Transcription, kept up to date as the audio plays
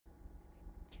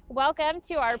Welcome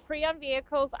to our pre-owned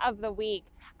vehicles of the week.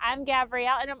 I'm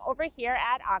Gabrielle and I'm over here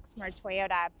at Oxmoor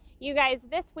Toyota. You guys,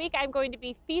 this week I'm going to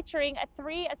be featuring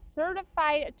three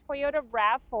certified Toyota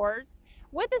RAV4s.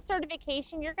 With the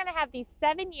certification, you're going to have the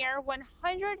 7-year,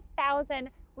 100,000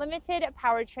 limited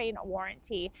powertrain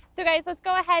warranty. So guys, let's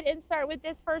go ahead and start with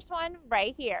this first one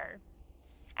right here.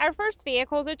 Our first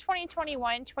vehicle is a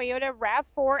 2021 Toyota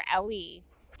RAV4 LE.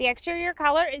 The exterior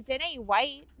color is in a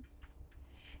white.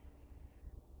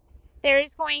 There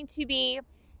is going to be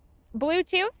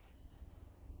Bluetooth.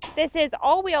 This is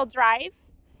all-wheel drive.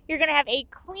 You're going to have a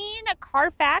clean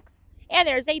Carfax, and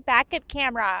there's a backup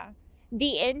camera.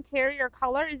 The interior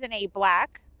color is in a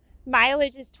black.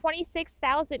 Mileage is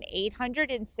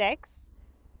 26,806,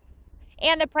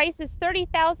 and the price is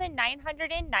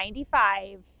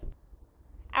 $30,995.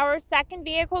 Our second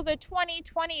vehicle is a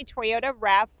 2020 Toyota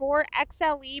RAV4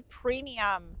 XLE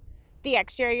Premium. The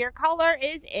exterior color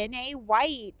is in a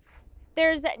white.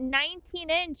 There's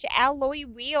 19-inch alloy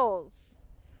wheels.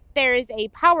 There is a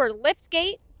power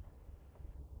liftgate,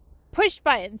 push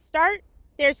button start.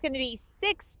 There's going to be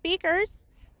 6 speakers.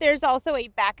 There's also a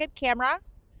backup camera.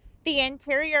 The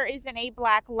interior is in a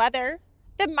black leather.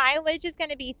 The mileage is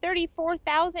going to be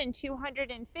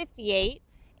 34,258,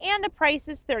 and the price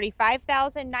is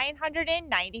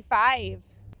 $35,995.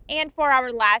 And for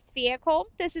our last vehicle,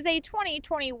 this is a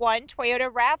 2021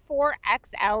 Toyota RAV4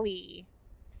 XLE.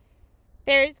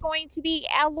 There's going to be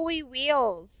alloy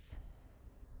wheels.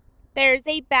 There's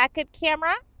a backup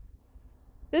camera.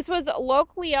 This was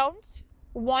locally owned,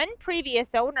 one previous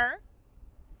owner.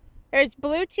 There's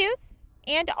Bluetooth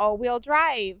and all-wheel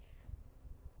drive.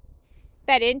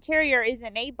 That interior is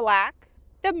in a black.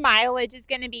 The mileage is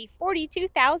going to be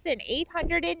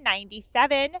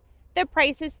 42,897. The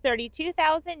price is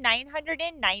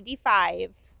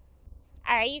 $32,995.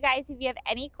 All right, you guys, if you have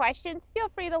any questions, feel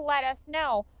free to let us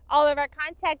know. All of our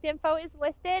contact info is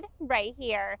listed right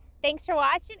here. Thanks for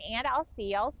watching, and I'll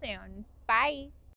see y'all soon. Bye.